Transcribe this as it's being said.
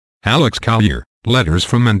Alex Collier, Letters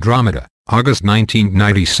from Andromeda, August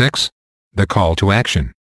 1996. The Call to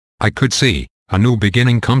Action. I could see a new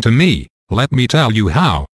beginning come to me. Let me tell you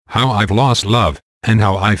how I've lost love, and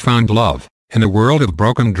how I found love, in a world of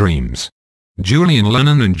broken dreams. Julian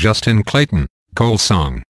Lennon and Justin Clayton, Cole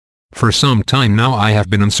Song. For some time now I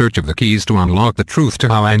have been in search of the keys to unlock the truth to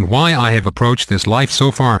how and why I have approached this life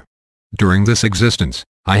so far. During this existence,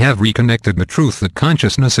 I have reconnected the truth that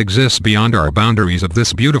consciousness exists beyond our boundaries of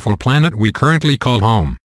this beautiful planet we currently call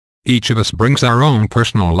home. Each of us brings our own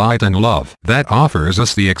personal light and love that offers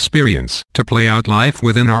us the experience to play out life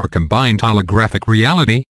within our combined holographic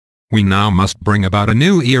reality. We now must bring about a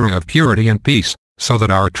new era of purity and peace, so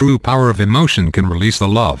that our true power of emotion can release the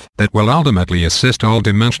love that will ultimately assist all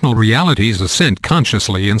dimensional realities ascend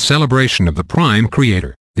consciously in celebration of the Prime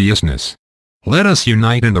Creator, the Isness. Let us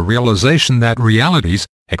unite in the realization that realities,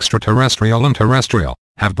 extraterrestrial and terrestrial,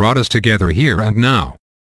 have brought us together here and now.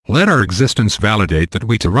 Let our existence validate that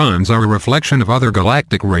we Terrans are a reflection of other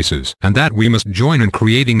galactic races and that we must join in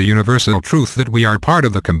creating the universal truth that we are part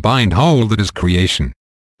of the combined whole that is creation.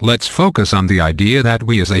 Let's focus on the idea that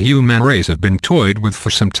we as a human race have been toyed with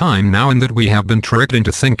for some time now and that we have been tricked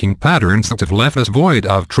into thinking patterns that have left us void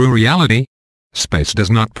of true reality. Space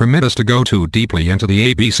does not permit us to go too deeply into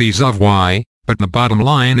the ABCs of why, but the bottom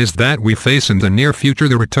line is that we face in the near future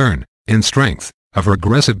the return, in strength, of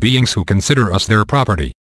regressive beings who consider us their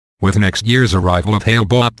property. With next year's arrival of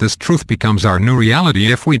Hale-Bopp, this truth becomes our new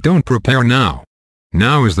reality if we don't prepare now.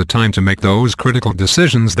 Now is the time to make those critical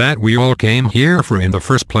decisions that we all came here for in the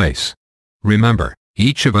first place. Remember,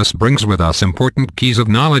 each of us brings with us important keys of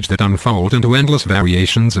knowledge that unfold into endless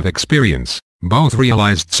variations of experience, both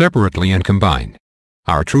realized separately and combined.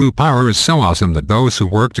 Our true power is so awesome that those who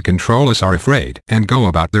work to control us are afraid and go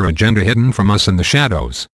about their agenda hidden from us in the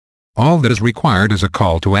shadows. All that is required is a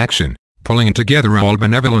call to action, pulling together all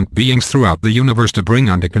benevolent beings throughout the universe to bring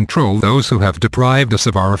under control those who have deprived us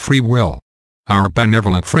of our free will. Our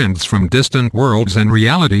benevolent friends from distant worlds and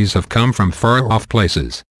realities have come from far-off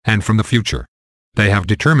places, and from the future. They have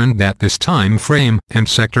determined that this time frame and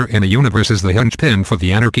sector in the universe is the hinge-pin for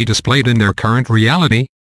the anarchy displayed in their current reality.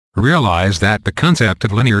 Realize that the concept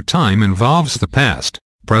of linear time involves the past,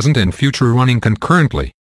 present and future running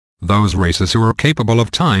concurrently. Those races who are capable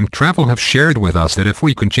of time travel have shared with us that if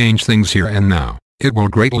we can change things here and now, it will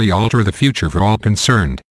greatly alter the future for all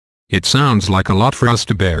concerned. It sounds like a lot for us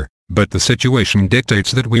to bear, but the situation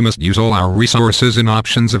dictates that we must use all our resources and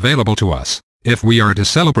options available to us, if we are to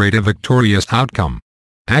celebrate a victorious outcome.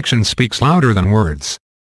 Action speaks louder than words.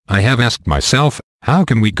 I have asked myself, how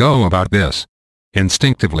can we go about this?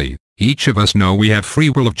 Instinctively, each of us know we have free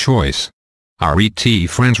will of choice. Our ET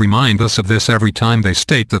friends remind us of this every time they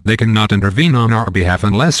state that they cannot intervene on our behalf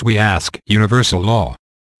unless we ask universal law.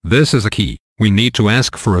 This is a key. We need to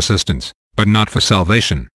ask for assistance, but not for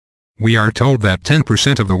salvation. We are told that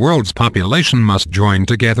 10% of the world's population must join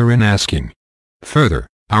together in asking. Further,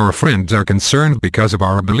 our friends are concerned because of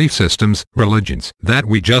our belief systems, religions, that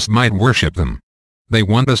we just might worship them. They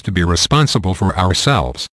want us to be responsible for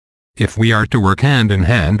ourselves. If we are to work hand in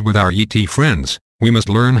hand with our ET friends, we must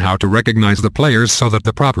learn how to recognize the players so that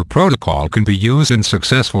the proper protocol can be used in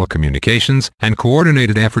successful communications and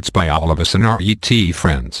coordinated efforts by all of us and our ET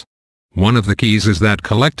friends. One of the keys is that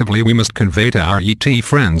collectively we must convey to our ET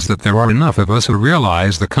friends that there are enough of us who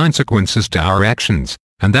realize the consequences to our actions,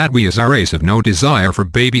 and that we as a race have no desire for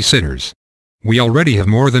babysitters. We already have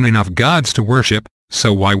more than enough gods to worship,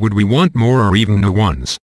 so why would we want more or even new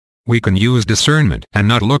ones? We can use discernment and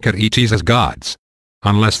not look at ETs as gods.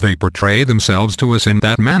 Unless they portray themselves to us in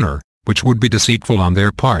that manner, which would be deceitful on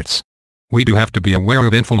their parts. We do have to be aware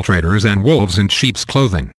of infiltrators and wolves in sheep's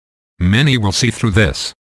clothing. Many will see through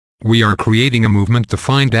this. We are creating a movement to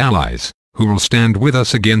find allies, who will stand with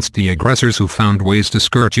us against the aggressors who found ways to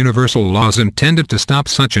skirt universal laws intended to stop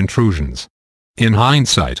such intrusions. In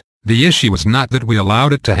hindsight, the issue was not that we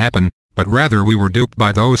allowed it to happen, but rather we were duped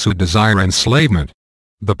by those who desire enslavement.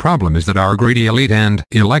 The problem is that our greedy elite and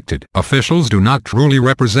elected officials do not truly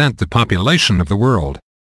represent the population of the world.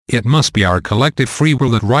 It must be our collective free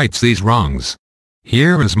will that rights these wrongs.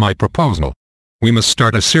 Here is my proposal. We must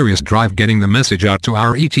start a serious drive getting the message out to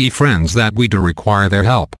our ET friends that we do require their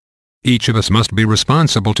help. Each of us must be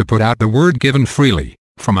responsible to put out the word given freely,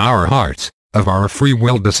 from our hearts, of our free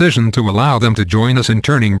will decision to allow them to join us in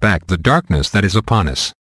turning back the darkness that is upon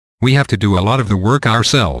us. We have to do a lot of the work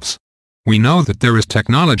ourselves. We know that there is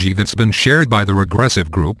technology that's been shared by the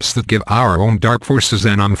regressive groups that give our own dark forces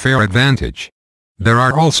an unfair advantage. There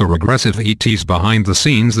are also regressive ETs behind the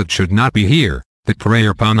scenes that should not be here, that prey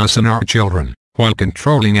upon us and our children, while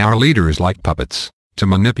controlling our leaders like puppets, to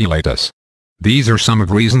manipulate us. These are some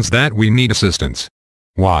of reasons that we need assistance.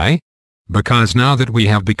 Why? Because now that we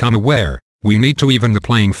have become aware, we need to even the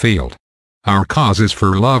playing field. Our cause is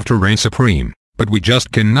for love to reign supreme, but we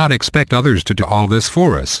just cannot expect others to do all this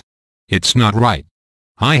for us. It's not right.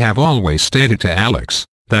 I have always stated to Alex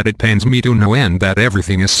that it pains me to no end that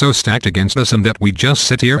everything is so stacked against us and that we just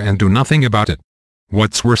sit here and do nothing about it.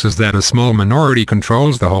 What's worse is that a small minority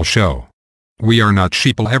controls the whole show. We are not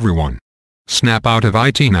sheeple, everyone. Snap out of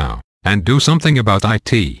IT now, and do something about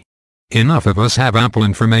IT. Enough of us have ample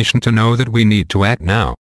information to know that we need to act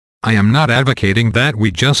now. I am not advocating that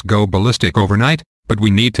we just go ballistic overnight, but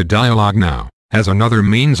we need to dialogue now, as another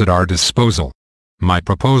means at our disposal. My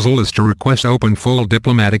proposal is to request open full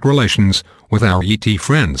diplomatic relations with our ET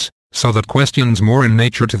friends, so that questions more in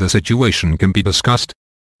nature to the situation can be discussed.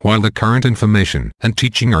 While the current information and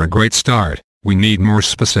teaching are a great start, we need more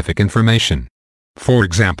specific information. For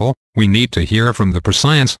example, we need to hear from the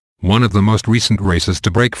Perscience, one of the most recent races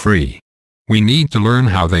to break free. We need to learn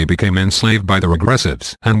how they became enslaved by the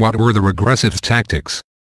regressives and what were the regressives' tactics.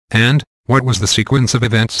 And, what was the sequence of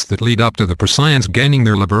events that lead up to the Perscience gaining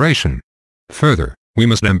their liberation. Further, we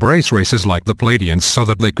must embrace races like the Palladians so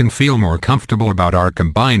that they can feel more comfortable about our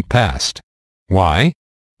combined past. Why?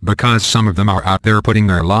 Because some of them are out there putting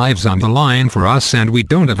their lives on the line for us and we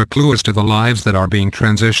don't have a clue as to the lives that are being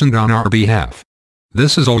transitioned on our behalf.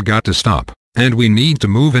 This has all got to stop, and we need to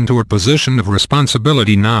move into a position of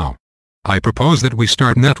responsibility now. I propose that we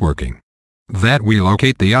start networking. That we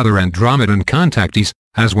locate the other Andromedan contactees,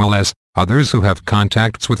 as well as others who have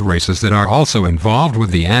contacts with races that are also involved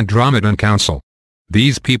with the Andromedan Council.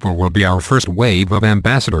 These people will be our first wave of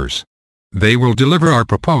ambassadors. They will deliver our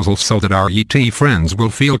proposals so that our ET friends will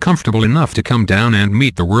feel comfortable enough to come down and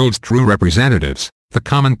meet the world's true representatives, the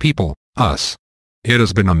common people, us. It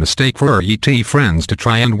has been a mistake for our ET friends to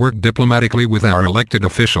try and work diplomatically with our elected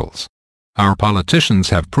officials. Our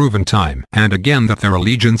politicians have proven time and again that their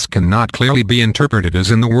allegiance cannot clearly be interpreted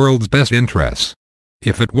as in the world's best interests.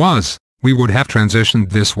 If it was, we would have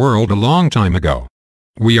transitioned this world a long time ago.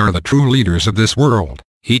 We are the true leaders of this world,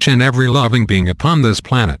 each and every loving being upon this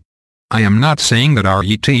planet. I am not saying that our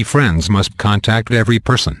ET friends must contact every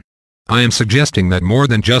person. I am suggesting that more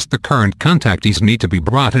than just the current contactees need to be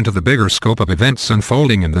brought into the bigger scope of events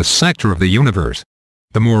unfolding in this sector of the universe.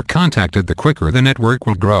 The more contacted, the quicker the network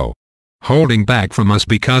will grow. Holding back from us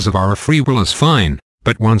because of our free will is fine,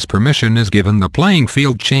 but once permission is given, the playing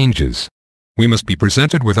field changes. We must be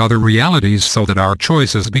presented with other realities so that our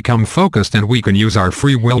choices become focused and we can use our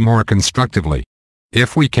free will more constructively.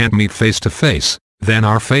 If we can't meet face to face, then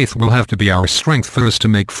our faith will have to be our strength for us to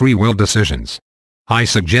make free will decisions. I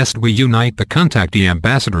suggest we unite the contactee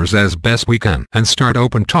ambassadors as best we can and start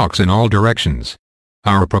open talks in all directions.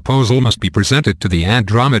 Our proposal must be presented to the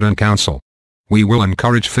Andromedan Council. We will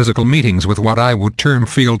encourage physical meetings with what I would term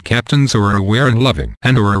field captains who are aware and loving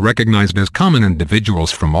and who are recognized as common individuals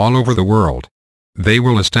from all over the world. They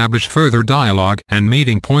will establish further dialogue and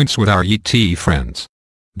meeting points with our ET friends.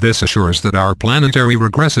 This assures that our planetary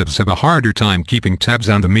regressives have a harder time keeping tabs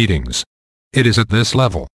on the meetings. It is at this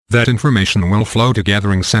level that information will flow to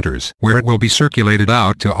gathering centers where it will be circulated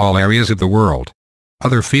out to all areas of the world.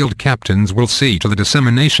 Other field captains will see to the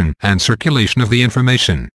dissemination and circulation of the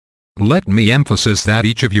information. Let me emphasize that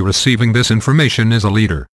each of you receiving this information is a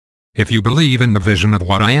leader. If you believe in the vision of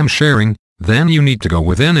what I am sharing, then you need to go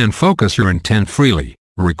within and focus your intent freely,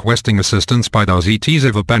 requesting assistance by those ETs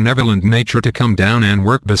of a benevolent nature to come down and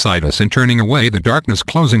work beside us in turning away the darkness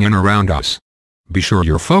closing in around us. Be sure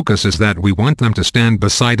your focus is that we want them to stand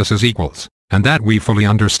beside us as equals, and that we fully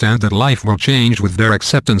understand that life will change with their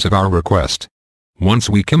acceptance of our request. Once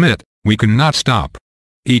we commit, we cannot stop.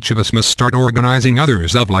 Each of us must start organizing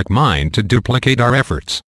others of like mind to duplicate our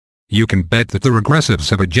efforts. You can bet that the regressives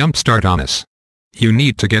have a jump start on us. You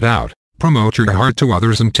need to get out, promote your heart to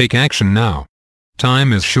others and take action now.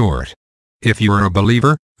 Time is short. If you are a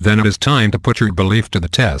believer, then it is time to put your belief to the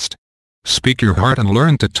test. Speak your heart and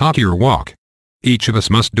learn to talk your walk. Each of us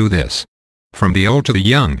must do this. From the old to the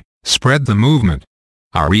young, spread the movement.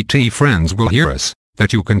 Our ET friends will hear us,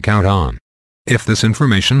 that you can count on. If this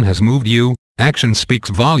information has moved you, action speaks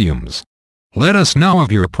volumes. Let us know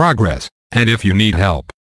of your progress, and if you need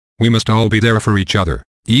help. We must all be there for each other,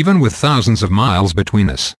 even with thousands of miles between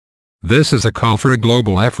us. This is a call for a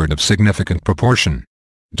global effort of significant proportion.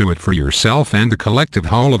 Do it for yourself and the collective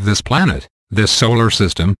whole of this planet, this solar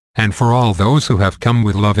system, and for all those who have come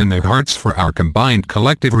with love in their hearts for our combined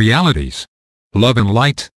collective realities. Love and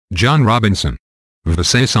Light, John Robinson.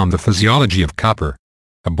 V6 on the Physiology of Copper.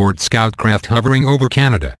 Aboard Scoutcraft hovering over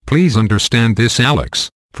Canada. Please understand this, Alex.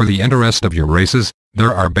 For the interest of your races,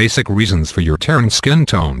 there are basic reasons for your Terran skin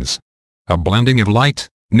tones. a blending of light,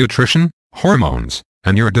 nutrition, hormones,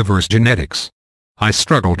 and your diverse genetics. I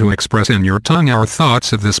struggle to express in your tongue our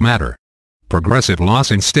thoughts of this matter. Progressive loss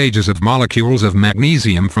in stages of molecules of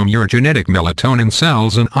magnesium from your genetic melatonin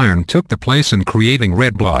cells and iron took the place in creating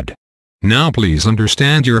red blood. Now please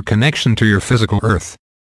understand your connection to your physical earth.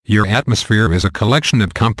 Your atmosphere is a collection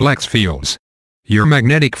of complex fields. Your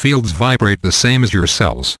magnetic fields vibrate the same as your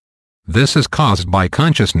cells. This is caused by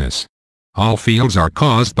consciousness. All fields are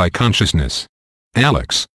caused by consciousness.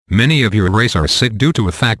 Alex, many of your race are sick due to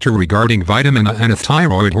a factor regarding vitamin A and a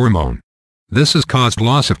thyroid hormone. This has caused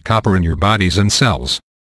loss of copper in your bodies and cells.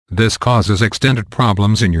 This causes extended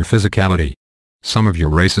problems in your physicality. Some of your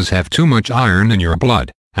races have too much iron in your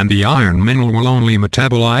blood, and the iron mineral will only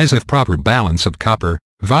metabolize if proper balance of copper,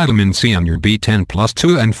 vitamin C and your B10 plus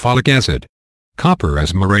 2 and folic acid. Copper,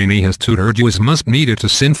 as Morini has tutored you, is must needed to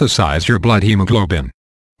synthesize your blood hemoglobin.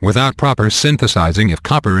 Without proper synthesizing of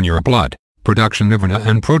copper in your blood, production of RNA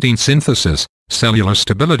and protein synthesis, cellular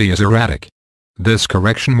stability is erratic. This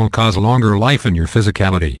correction will cause longer life in your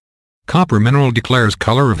physicality. Copper mineral declares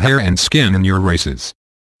color of hair and skin in your races.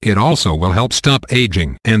 It also will help stop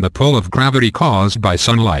aging and the pull of gravity caused by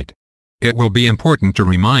sunlight. It will be important to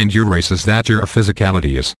remind your races that your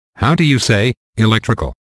physicality is, how do you say,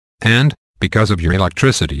 electrical. And, because of your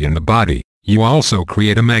electricity in the body, you also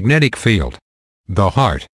create a magnetic field. The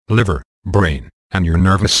heart, liver, brain, and your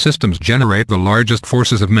nervous systems generate the largest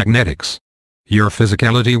forces of magnetics. Your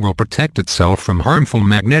physicality will protect itself from harmful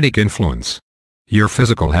magnetic influence. Your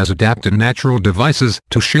physical has adapted natural devices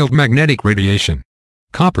to shield magnetic radiation.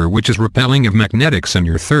 Copper, which is repelling of magnetics in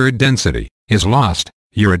your third density, is lost.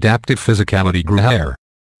 Your adaptive physicality grew hair.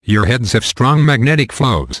 Your heads have strong magnetic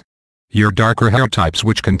flows. Your darker hair types,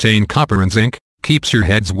 which contain copper and zinc, keeps your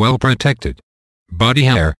heads well protected. Body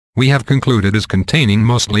hair, we have concluded, is containing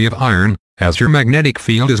mostly of iron, as your magnetic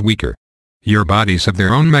field is weaker. Your bodies have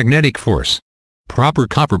their own magnetic force. Proper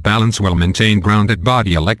copper balance will maintain grounded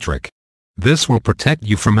body electric. This will protect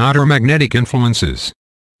you from outer magnetic influences.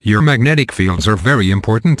 Your magnetic fields are very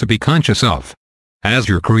important to be conscious of. As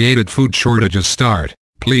your created food shortages start,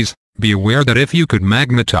 please, be aware that if you could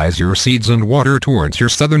magnetize your seeds and water towards your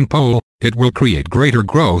southern pole, it will create greater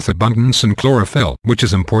growth abundance and chlorophyll, which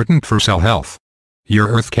is important for cell health. Your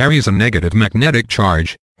earth carries a negative magnetic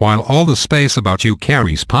charge, while all the space about you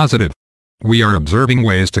carries positive. We are observing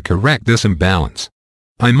ways to correct this imbalance.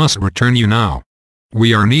 I must return you now.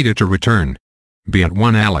 We are needed to return. Be at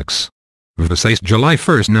 1 Alex. Versailles, July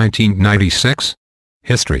 1, 1996.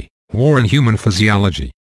 History, War and Human Physiology.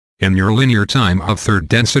 In your linear time of third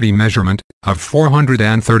density measurement, of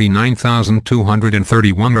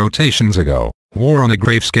 439,231 rotations ago, war on a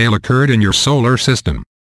grave scale occurred in your solar system.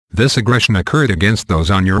 This aggression occurred against those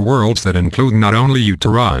on your worlds that include not only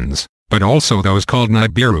Uterans, but also those called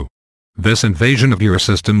Nibiru. This invasion of your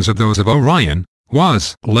systems of those of Orion,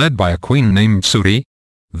 was led by a queen named Sudi.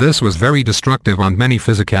 This was very destructive on many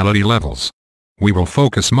physicality levels. We will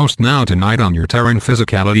focus most now tonight on your Terran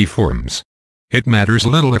physicality forms. It matters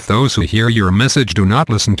little if those who hear your message do not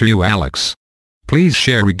listen to you, Alex. Please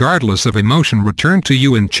share regardless of emotion return to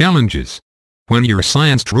you in challenges. When your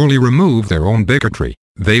science truly remove their own bigotry,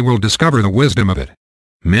 they will discover the wisdom of it.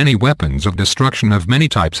 Many weapons of destruction of many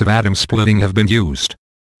types of atom splitting have been used.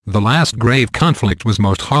 The last grave conflict was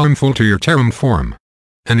most harmful to your Terran form,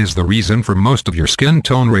 and is the reason for most of your skin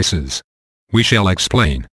tone races. We shall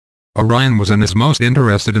explain. Orion was and is most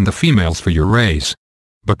interested in the females for your race,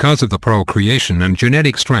 because of the procreation and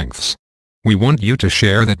genetic strengths. We want you to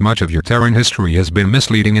share that much of your Terran history has been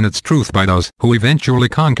misleading in its truth by those who eventually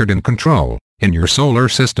conquered and control, in your solar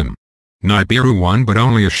system. Nibiru won but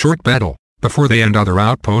only a short battle, before they and other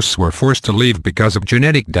outposts were forced to leave because of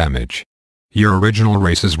genetic damage. Your original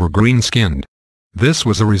races were green-skinned. This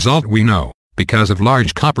was a result we know, because of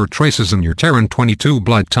large copper traces in your Terran 22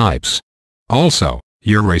 blood types. Also,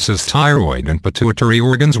 your race's thyroid and pituitary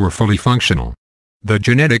organs were fully functional. The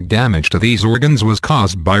genetic damage to these organs was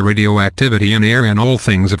caused by radioactivity in air and all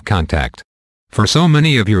things of contact. For so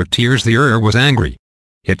many of your tears the air was angry.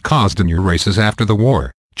 It caused in your races after the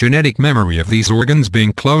war, genetic memory of these organs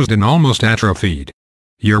being closed and almost atrophied.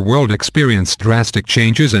 Your world experienced drastic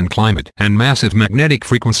changes in climate and massive magnetic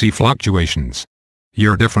frequency fluctuations.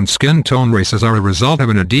 Your different skin tone races are a result of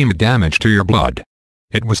an edema damage to your blood.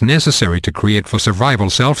 It was necessary to create for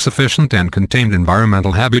survival self-sufficient and contained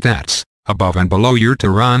environmental habitats, above and below your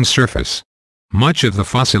Terran surface. Much of the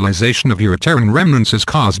fossilization of your Terran remnants is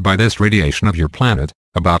caused by this radiation of your planet,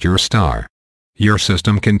 about your star. Your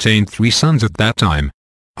system contained 3 suns at that time.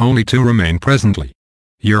 Only 2 remain presently.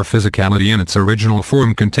 Your physicality in its original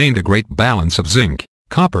form contained a great balance of zinc,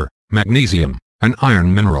 copper, magnesium, and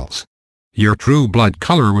iron minerals. Your true blood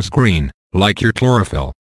color was green, like your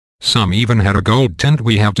chlorophyll. Some even had a gold tint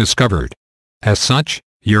we have discovered. As such,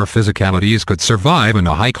 your physicalities could survive in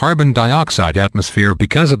a high carbon dioxide atmosphere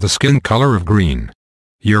because of the skin color of green.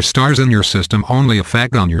 Your stars in your system only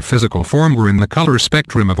effect on your physical form were in the color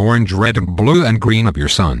spectrum of orange, red and blue and green of your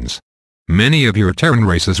suns. Many of your Terran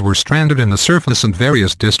races were stranded in the surface and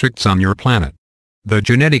various districts on your planet. The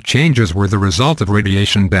genetic changes were the result of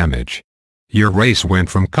radiation damage. Your race went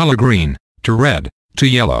from color green, to red, to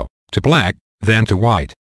yellow, to black, then to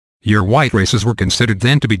white. Your white races were considered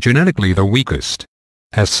then to be genetically the weakest.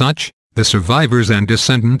 As such, the survivors and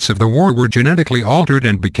descendants of the war were genetically altered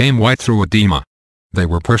and became white through edema. They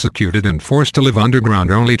were persecuted and forced to live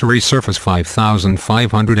underground only to resurface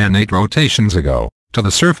 5,508 rotations ago, to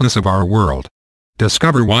the surface of our world.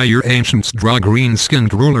 Discover why your ancients draw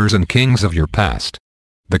green-skinned rulers and kings of your past.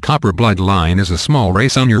 The copper bloodline is a small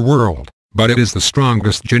race on your world, but it is the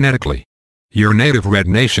strongest genetically. Your native red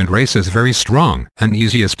nation race is very strong and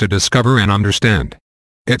easiest to discover and understand.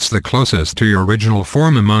 It's the closest to your original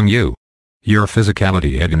form among you. Your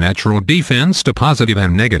physicality had a natural defense to positive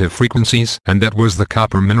and negative frequencies, and that was the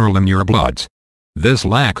copper mineral in your bloods. This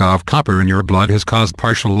lack of copper in your blood has caused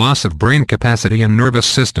partial loss of brain capacity and nervous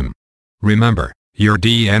system. Remember, your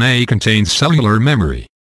DNA contains cellular memory.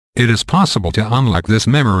 It is possible to unlock this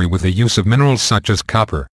memory with the use of minerals such as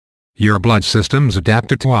copper. Your blood systems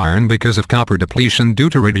adapted to iron because of copper depletion due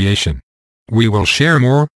to radiation. We will share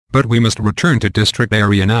more, but we must return to district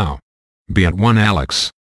area now. Be at 1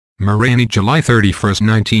 Alex. Marani, July 31,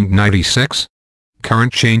 1996.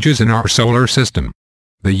 Current changes in our solar system.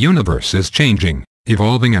 The universe is changing,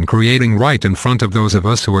 evolving and creating right in front of those of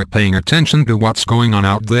us who are paying attention to what's going on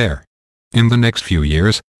out there. In the next few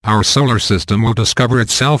years, our solar system will discover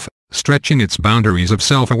itself, stretching its boundaries of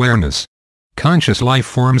self-awareness. Conscious life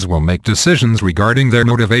forms will make decisions regarding their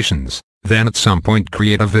motivations, then at some point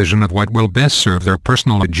create a vision of what will best serve their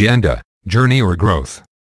personal agenda, journey or growth.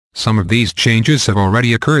 Some of these changes have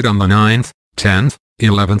already occurred on the 9th, 10th,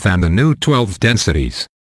 11th and the new 12th densities.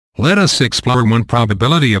 Let us explore one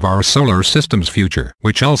probability of our solar system's future,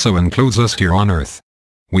 which also includes us here on Earth.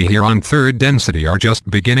 We here on 3rd density are just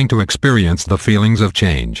beginning to experience the feelings of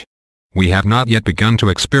change. We have not yet begun to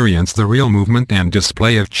experience the real movement and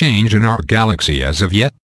display of change in our galaxy as of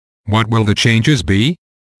yet. What will the changes be?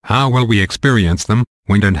 How will we experience them,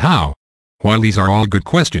 when and how? While these are all good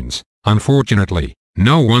questions, unfortunately,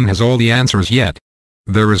 no one has all the answers yet.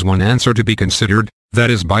 There is one answer to be considered, that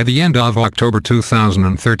is by the end of October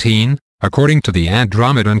 2013, according to the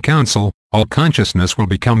Andromedan Council, all consciousness will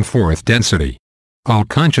become 4th density. All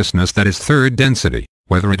consciousness that is 3rd density,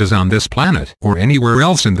 whether it is on this planet or anywhere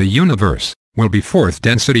else in the universe, will be 4th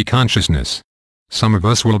density consciousness. Some of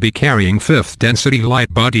us will be carrying 5th density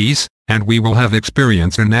light bodies, and we will have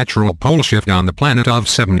experienced a natural pole shift on the planet of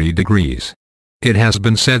 70 degrees. It has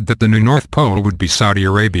been said that the new North Pole would be Saudi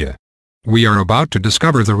Arabia. We are about to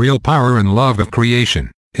discover the real power and love of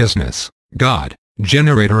creation, isness, God,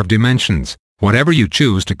 generator of dimensions, whatever you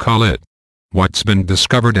choose to call it. What's been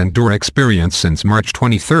discovered and/or experienced since March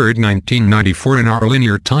 23, 1994 in our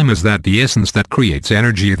linear time is that the essence that creates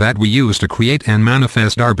energy that we use to create and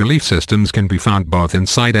manifest our belief systems can be found both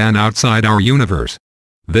inside and outside our universe.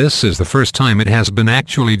 This is the first time it has been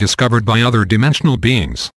actually discovered by other dimensional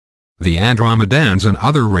beings. The Andromedans and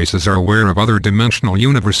other races are aware of other dimensional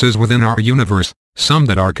universes within our universe, some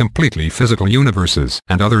that are completely physical universes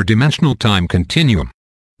and other dimensional time continuum.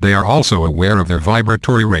 They are also aware of their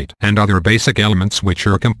vibratory rate and other basic elements which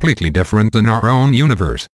are completely different than our own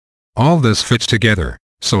universe. All this fits together,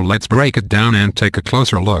 so let's break it down and take a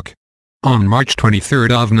closer look. On March 23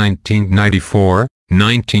 of 1994,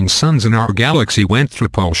 19 suns in our galaxy went through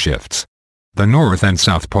pole shifts. The north and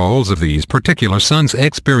south poles of these particular suns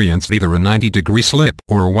experienced either a 90-degree slip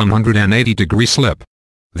or a 180-degree slip.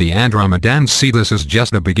 The Andromedans see this as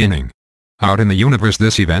just a beginning. Out in the universe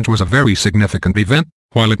this event was a very significant event,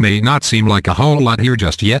 while it may not seem like a whole lot here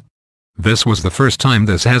just yet. This was the first time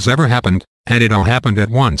this has ever happened, and it all happened at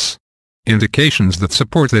once. Indications that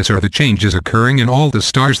support this are the changes occurring in all the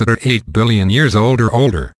stars that are 8 billion years old or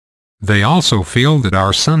older. They also feel that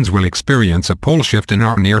our suns will experience a pole shift in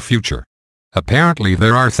our near future. Apparently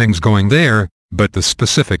there are things going there, but the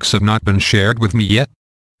specifics have not been shared with me yet.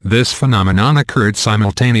 This phenomenon occurred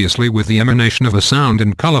simultaneously with the emanation of a sound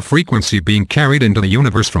and color frequency being carried into the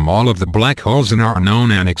universe from all of the black holes in our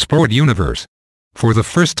known and explored universe. For the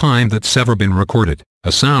first time that's ever been recorded,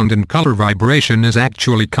 a sound and color vibration is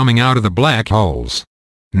actually coming out of the black holes.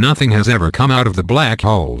 Nothing has ever come out of the black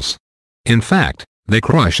holes. In fact, they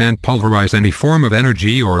crush and pulverize any form of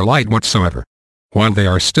energy or light whatsoever. While they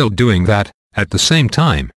are still doing that, at the same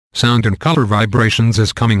time, sound and color vibrations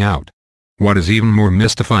is coming out. What is even more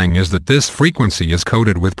mystifying is that this frequency is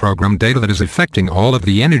coded with program data that is affecting all of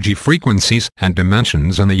the energy frequencies and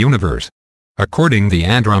dimensions in the universe. According to the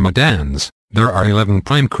Andromedans, there are 11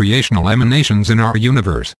 prime creational emanations in our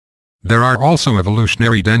universe. There are also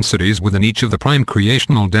evolutionary densities within each of the prime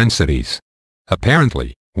creational densities.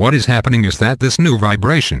 Apparently, what is happening is that this new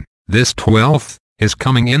vibration, this 12th, is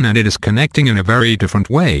coming in and it is connecting in a very different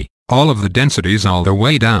way, all of the densities all the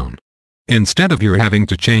way down. Instead of you having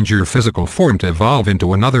to change your physical form to evolve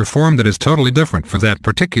into another form that is totally different for that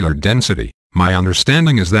particular density, my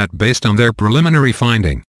understanding is that based on their preliminary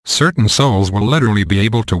finding, certain souls will literally be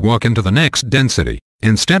able to walk into the next density,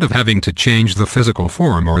 instead of having to change the physical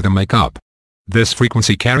form or the makeup. This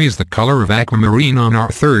frequency carries the color of aquamarine on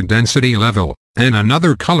our third density level, and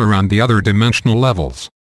another color on the other dimensional levels.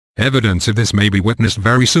 Evidence of this may be witnessed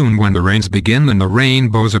very soon when the rains begin and the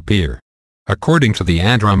rainbows appear. According to the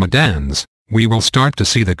Andromedans, we will start to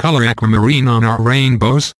see the color aquamarine on our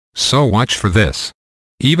rainbows, so watch for this.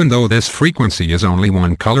 Even though this frequency is only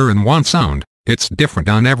one color and one sound, it's different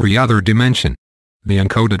on every other dimension. The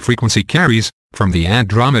encoded frequency carries, from the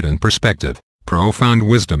Andromedan perspective, profound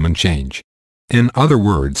wisdom and change. In other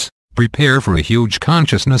words, prepare for a huge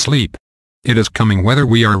consciousness leap. It is coming whether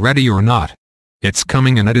we are ready or not. It's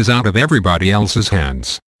coming and it is out of everybody else's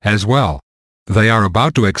hands, as well. They are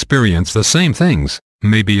about to experience the same things,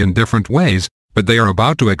 maybe in different ways, but they are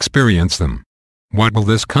about to experience them. What will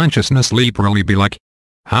this consciousness leap really be like?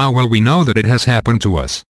 How will we know that it has happened to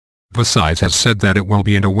us? Besides has said that it will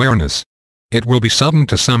be an awareness. It will be sudden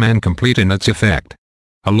to some and complete in its effect.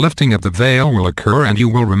 A lifting of the veil will occur and you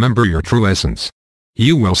will remember your true essence.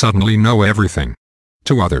 You will suddenly know everything.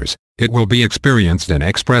 To others, it will be experienced and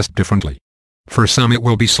expressed differently. For some it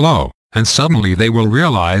will be slow, and suddenly they will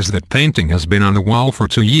realize that painting has been on the wall for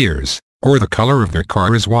 2 years, or the color of their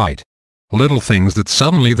car is white. Little things that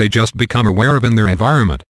suddenly they just become aware of in their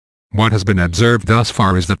environment. What has been observed thus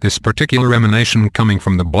far is that this particular emanation coming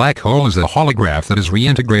from the black hole is a holograph that is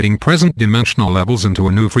reintegrating present dimensional levels into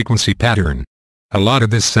a new frequency pattern. A lot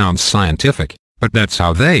of this sounds scientific, but that's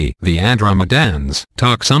how they, the Andromedans,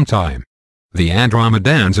 talk sometime. The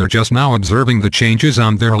Andromedans are just now observing the changes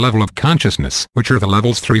on their level of consciousness, which are the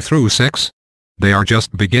levels 3 through 6. They are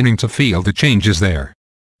just beginning to feel the changes there.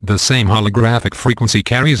 The same holographic frequency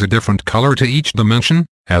carries a different color to each dimension,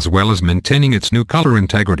 as well as maintaining its new color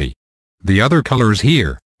integrity. The other colors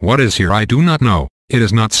here, what is here I do not know, it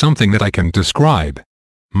is not something that I can describe.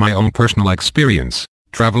 My own personal experience,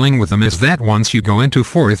 traveling with them is that once you go into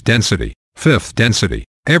 4th density, 5th density,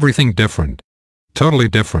 everything different. Totally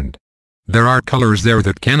different. There are colors there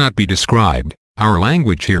that cannot be described. Our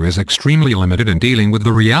language here is extremely limited in dealing with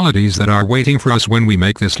the realities that are waiting for us when we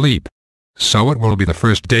make this leap. So it will be the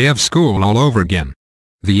first day of school all over again.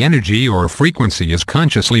 The energy or frequency is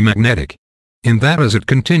consciously magnetic. In that as it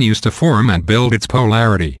continues to form and build its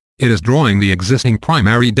polarity, it is drawing the existing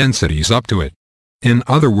primary densities up to it. In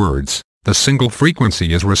other words, the single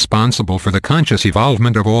frequency is responsible for the conscious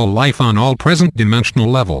evolvement of all life on all present dimensional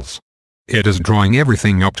levels. It is drawing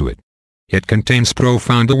everything up to it. It contains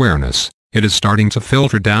profound awareness. It is starting to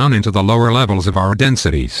filter down into the lower levels of our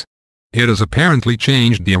densities. It has apparently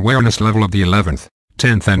changed the awareness level of the 11th,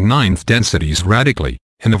 10th and 9th densities radically,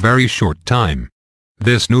 in a very short time.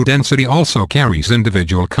 This new density also carries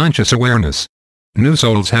individual conscious awareness. New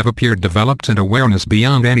souls have appeared developed in awareness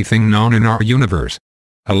beyond anything known in our universe.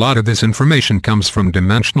 A lot of this information comes from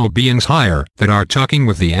dimensional beings higher that are talking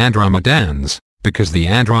with the Andromedans, because the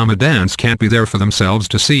Andromedans can't be there for themselves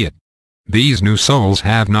to see it. These new souls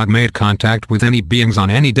have not made contact with any beings on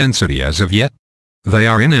any density as of yet. They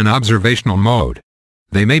are in an observational mode.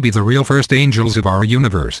 They may be the real first angels of our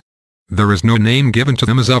universe. There is no name given to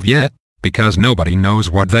them as of yet, because nobody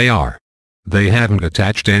knows what they are. They haven't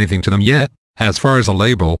attached anything to them yet, as far as a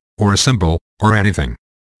label, or a symbol, or anything.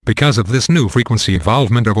 Because of this new frequency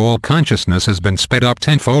evolvement of all consciousness has been sped up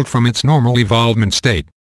tenfold from its normal evolvement state.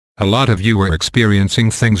 A lot of you are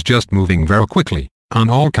experiencing things just moving very quickly, on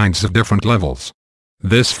all kinds of different levels.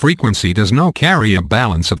 This frequency does not carry a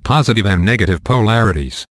balance of positive and negative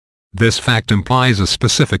polarities. This fact implies a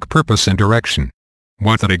specific purpose and direction.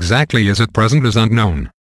 What that exactly is at present is unknown.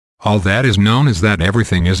 All that is known is that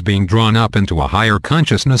everything is being drawn up into a higher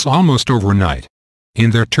consciousness almost overnight.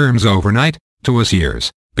 In their terms overnight, to us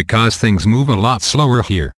years, because things move a lot slower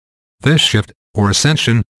here. This shift, or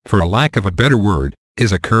ascension, for a lack of a better word,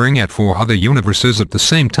 is occurring at 4 other universes at the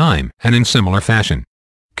same time and in similar fashion.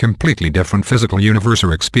 Completely different physical universes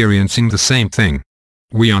are experiencing the same thing.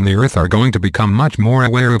 We on the Earth are going to become much more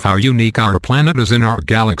aware of how unique our planet is in our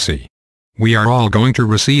galaxy. We are all going to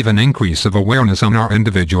receive an increase of awareness on our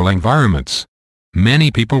individual environments. Many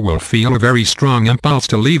people will feel a very strong impulse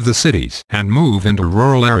to leave the cities and move into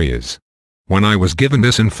rural areas. When I was given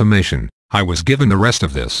this information, I was given the rest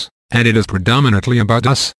of this, and it is predominantly about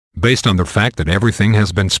us, based on the fact that everything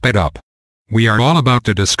has been sped up. We are all about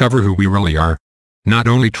to discover who we really are. Not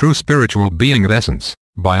only true spiritual being of essence,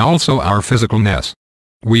 but also our physicalness.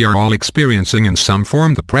 We are all experiencing in some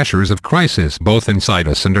form the pressures of crisis both inside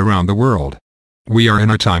us and around the world. We are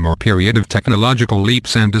in a time or period of technological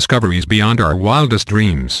leaps and discoveries beyond our wildest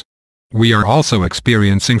dreams. We are also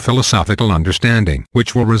experiencing philosophical understanding,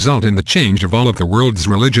 which will result in the change of all of the world's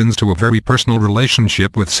religions to a very personal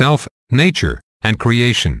relationship with self, nature, and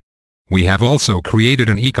creation. We have also created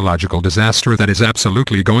an ecological disaster that is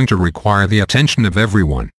absolutely going to require the attention of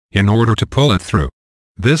everyone, in order to pull it through.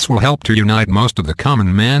 This will help to unite most of the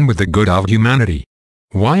common man with the good of humanity.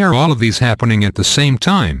 Why are all of these happening at the same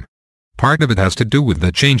time? Part of it has to do with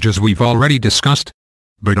the changes we've already discussed.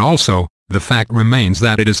 But also, the fact remains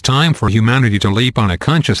that it is time for humanity to leap on a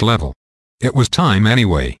conscious level. It was time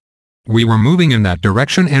anyway. We were moving in that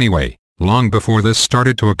direction anyway, long before this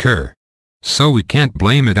started to occur. So we can't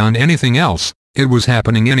blame it on anything else, it was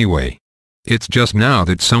happening anyway. It's just now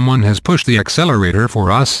that someone has pushed the accelerator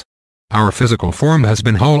for us. Our physical form has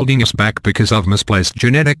been holding us back because of misplaced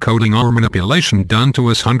genetic coding or manipulation done to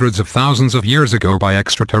us hundreds of thousands of years ago by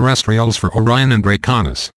extraterrestrials for Orion and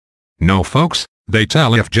Draconis. No folks, they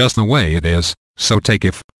tell if just the way it is, so take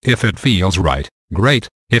if it feels right, great,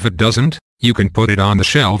 if it doesn't, you can put it on the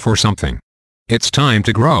shelf or something. It's time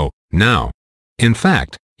to grow, now. In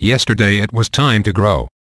fact, yesterday it was time to grow.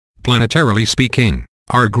 Planetarily speaking,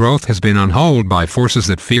 our growth has been on hold by forces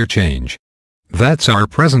that fear change. That's our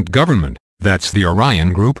present government, that's the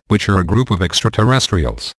Orion group, which are a group of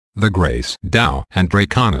extraterrestrials, the Greys, Tao, and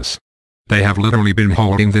Draconis. They have literally been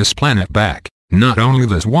holding this planet back, not only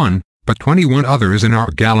this one, but 21 others in our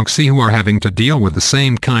galaxy who are having to deal with the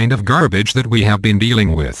same kind of garbage that we have been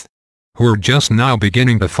dealing with. Who are just now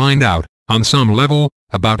beginning to find out, on some level,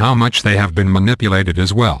 about how much they have been manipulated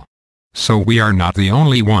as well. So we are not the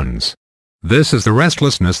only ones. This is the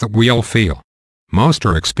restlessness that we all feel. Most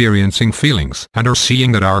are experiencing feelings and are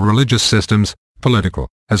seeing that our religious systems, political,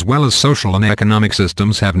 as well as social and economic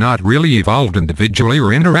systems have not really evolved individually or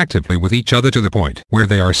interactively with each other to the point where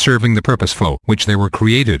they are serving the purpose for which they were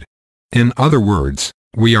created. In other words,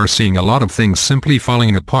 we are seeing a lot of things simply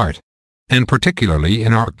falling apart. And particularly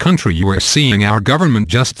in our country you are seeing our government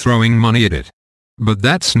just throwing money at it. But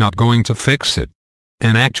that's not going to fix it.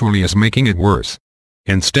 And actually is making it worse.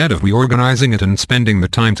 Instead of reorganizing it and spending the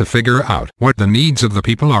time to figure out what the needs of the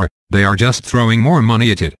people are, they are just throwing more money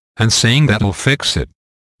at it, and saying that'll fix it.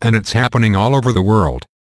 And it's happening all over the world.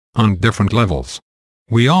 On different levels.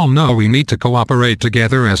 We all know we need to cooperate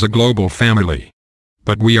together as a global family.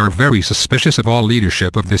 But we are very suspicious of all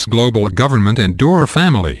leadership of this global government and or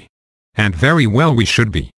family. And very well we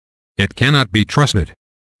should be. It cannot be trusted.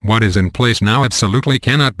 What is in place now absolutely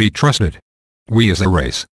cannot be trusted. We as a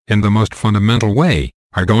race, in the most fundamental way,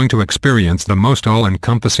 are going to experience the most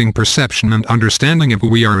all-encompassing perception and understanding of who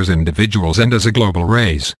we are as individuals and as a global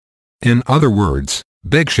race. In other words,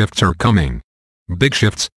 big shifts are coming. Big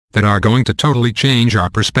shifts that are going to totally change our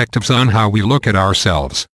perspectives on how we look at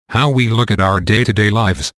ourselves, how we look at our day-to-day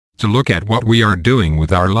lives, to look at what we are doing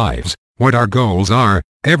with our lives, what our goals are.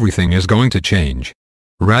 Everything is going to change.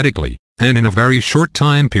 Radically, and in a very short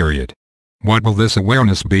time period. What will this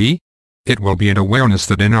awareness be? It will be an awareness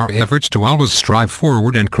that in our efforts to always strive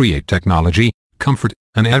forward and create technology, comfort,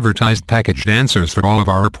 and advertised packaged answers for all of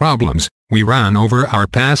our problems, we ran over our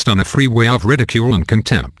past on a freeway of ridicule and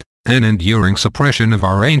contempt, and enduring suppression of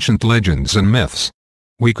our ancient legends and myths.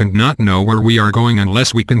 We cannot know where we are going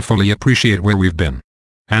unless we can fully appreciate where we've been.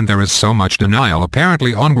 And there is so much denial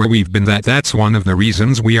apparently on where we've been that's one of the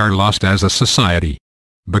reasons we are lost as a society.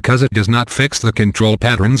 Because it does not fix the control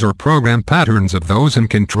patterns or program patterns of those in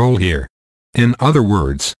control here. In other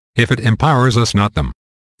words, if it empowers us not them.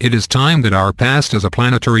 It is time that our past as a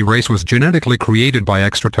planetary race was genetically created by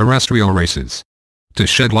extraterrestrial races. To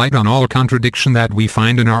shed light on all contradiction that we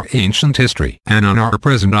find in our ancient history and on our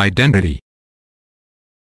present identity,